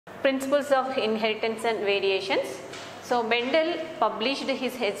Principles of inheritance and variations. So Mendel published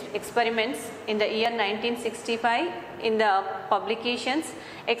his experiments in the year 1965 in the publications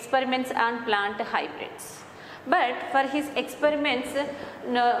Experiments on Plant Hybrids. But for his experiments,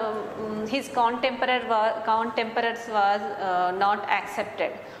 his contemporaries was not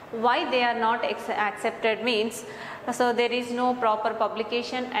accepted. Why they are not accepted means, so there is no proper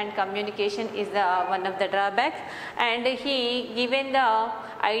publication and communication is the one of the drawbacks, and he given the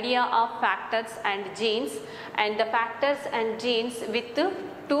idea of factors and genes, and the factors and genes with two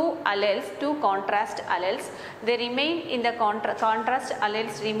contrast alleles, they remain in the contrast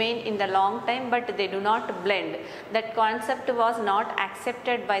alleles remain in the long time, but they do not blend. That concept was not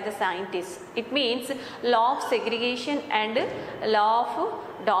accepted by the scientists. It means law of segregation and law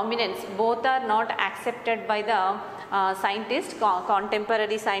of dominance both are not accepted by the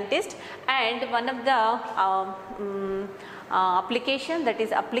contemporary scientists, and one of the application, that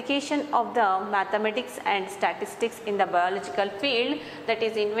is application of the mathematics and statistics in the biological field, that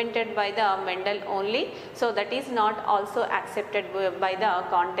is invented by the Mendel only. So that is not also accepted by the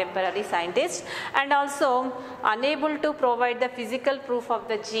contemporary scientists, and also unable to provide the physical proof of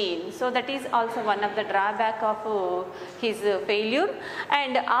the gene. So that is also one of the drawback of his failure,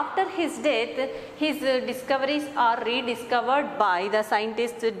 and after his death his discoveries are rediscovered by the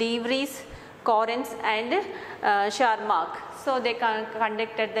scientists De Vries, Correns and Sharmak. So they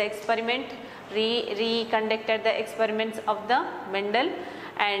conducted the experiment, reconducted the experiments of the Mendel,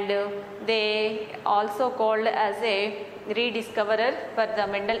 and they also called as a rediscoverer for the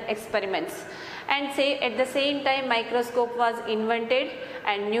Mendel experiments. And at the same time microscope was invented,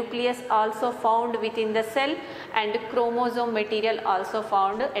 and nucleus also found within the cell, and chromosome material also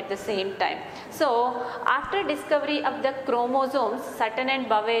found at the same time. So after discovery of the chromosomes, Sutton and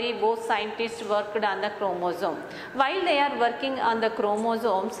Boveri, both scientists worked on the chromosome. While they are working on the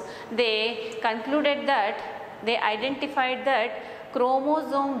chromosomes, they concluded that they identified that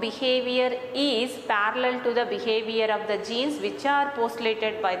chromosome behavior is parallel to the behavior of the genes which are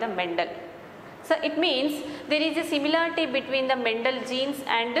postulated by the Mendel. So it means there is a similarity between the Mendel genes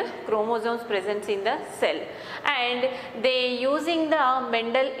and chromosomes present in the cell, and they using the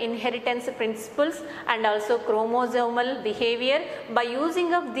Mendel inheritance principles and also chromosomal behavior, by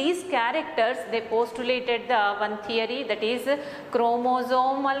using of these characters they postulated the one theory, that is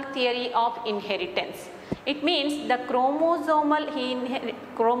chromosomal theory of inheritance. It means the chromosomal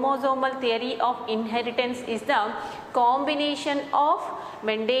theory of inheritance is the combination of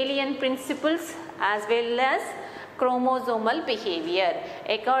Mendelian principles as well as chromosomal behavior.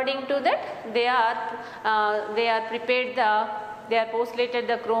 According to that, they are postulated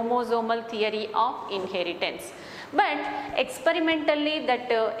the chromosomal theory of inheritance. But experimentally,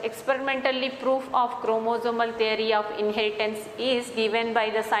 proof of chromosomal theory of inheritance is given by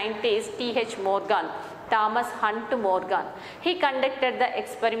the scientist T.H. Morgan, Thomas Hunt Morgan. He conducted the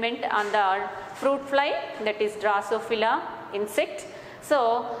experiment on the fruit fly, that is Drosophila insect.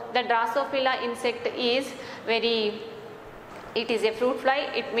 So the Drosophila insect is it is a fruit fly,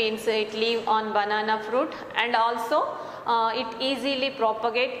 it means it lives on banana fruit, and also it easily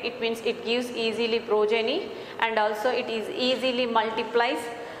propagate, it means it gives easily progeny, and also it is easily multiplies.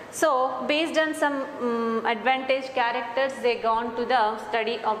 So based on some advantage characters, they gone to the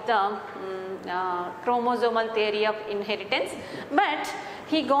study of the chromosomal theory of inheritance, but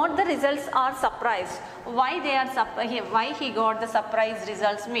he got the results are surprised. Why he got the surprise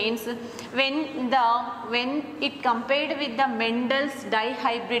results means, when it compared with the Mendel's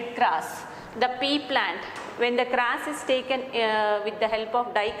dihybrid cross, the pea plant, when the cross is taken with the help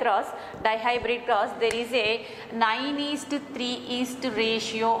of dihybrid cross, there is a 9:3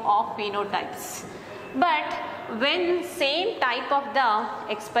 ratio of phenotypes. But when same type of the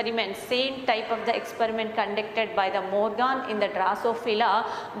experiment conducted by the Morgan in the Drosophila,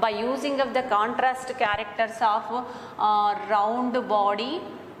 by using of the contrast characters of round bodies,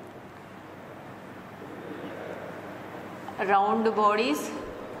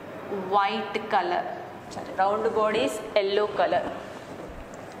 white color, round bodies, yellow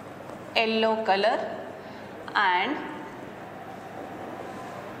color, and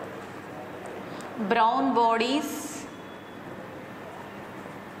brown bodies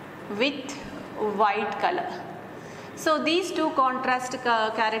with white color. So these two contrast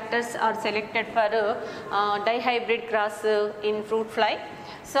characters are selected for dihybrid cross in fruit fly.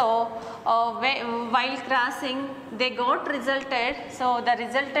 So while crossing, they got resulted. So the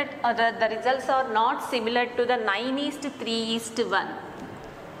results are not similar to the 9:3:1.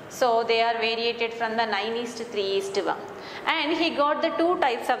 So they are variated from the 9:3:1, and he got the two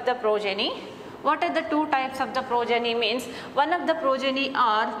types of the progeny. What are the two types of the progeny means? One of the progeny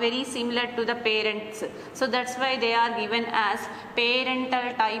are very similar to the parents. So that's why they are given as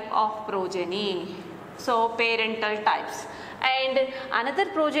parental type of progeny. So parental types. And another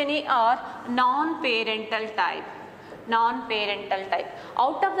progeny are non-parental type. Non-parental type.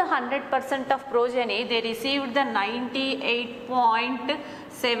 Out of the 100% of progeny, they received the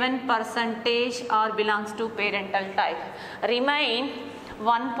 98.7% or belongs to parental type. Remain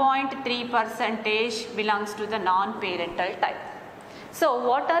 1.3% belongs to the non-parental type. So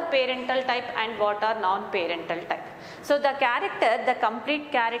what are parental type and what are non-parental type? So the character, the complete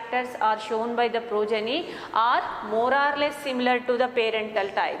characters are shown by the progeny are more or less similar to the parental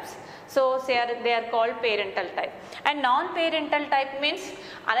types. So they are called parental type. And non-parental type means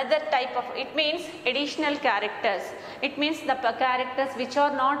another type of, it means additional characters. It means the characters which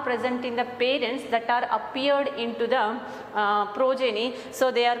are not present in the parents that are appeared into the progeny.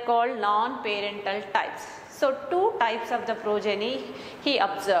 So they are called non-parental types. So two types of the progeny he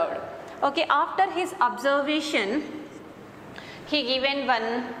observed. Okay, after his observation, he given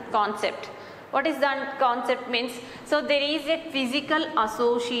one concept. What is that concept means? So there is a physical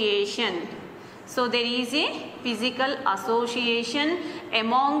association. So there is a physical association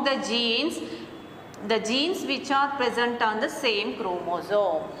among the genes which are present on the same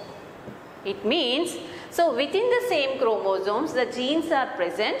chromosome. It means, so within the same chromosomes the genes are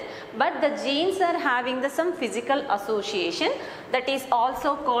present, but the genes are having some physical association, that is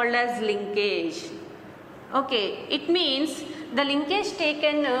also called as linkage. Okay, it means the linkage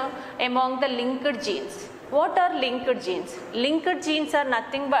taken among the linked genes. What are linked genes? Linked genes are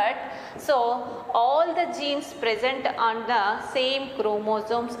nothing but, so all the genes present on the same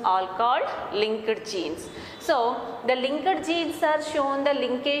chromosomes are called linked genes. So the linked genes are shown the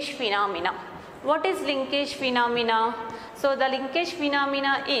linkage phenomena. What is linkage phenomena? So the linkage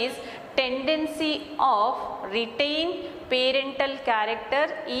phenomena is tendency of retain parental character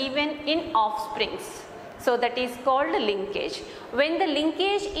even in offsprings. So that is called linkage. When the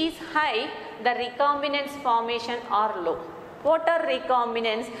linkage is high, the recombinance formation are low. What are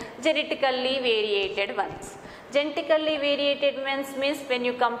recombinants? Genetically variated ones. Genetically variated ones means when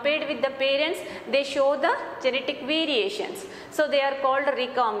you compare with the parents, they show the genetic variations. So they are called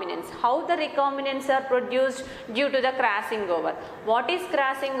recombinants. How the recombinants are produced? Due to the crossing over. What is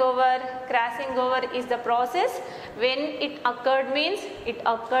crossing over? Crossing over is the process when it occurred means it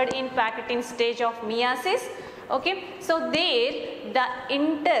occurred in packaging stage of meiosis. Okay, so there the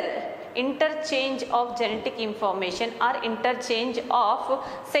interchange of genetic information or interchange of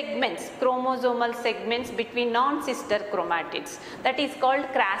segments, chromosomal segments between non-sister chromatids, that is called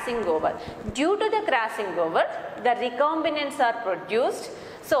crossing over. Due to the crossing over, the recombinants are produced.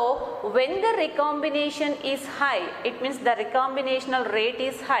 So when the recombination is high, it means the recombinational rate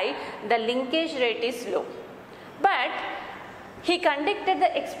is high, the linkage rate is low. But he conducted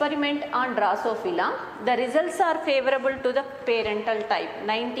the experiment on Drosophila. The results are favorable to the parental type,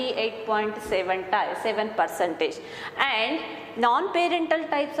 98.7%, and non-parental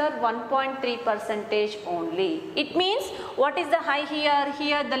types are 1.3% only. It means what is the high here?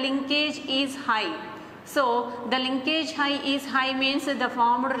 Here the linkage is high. So the linkage is high means the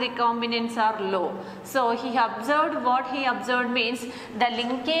formed recombinants are low. So he observed, what he observed means the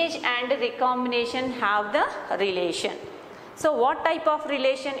linkage and recombination have the relation. So what type of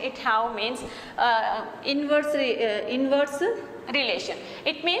relation it have means inverse relation.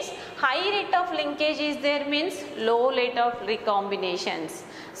 It means high rate of linkage is there means low rate of recombinations.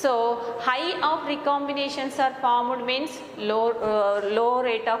 So high of recombinations are formed means low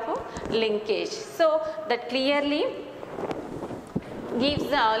rate of linkage. So that clearly gives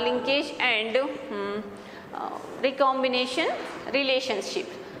the linkage and recombination relationship.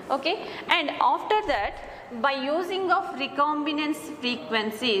 Okay, and after that, by using of recombination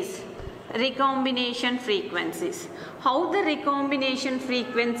frequencies, how the recombination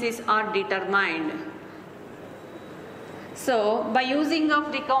frequencies are determined? So by using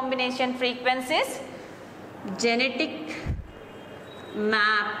of recombination frequencies, genetic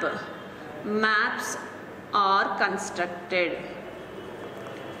maps are constructed.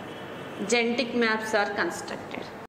 Genetic maps are constructed.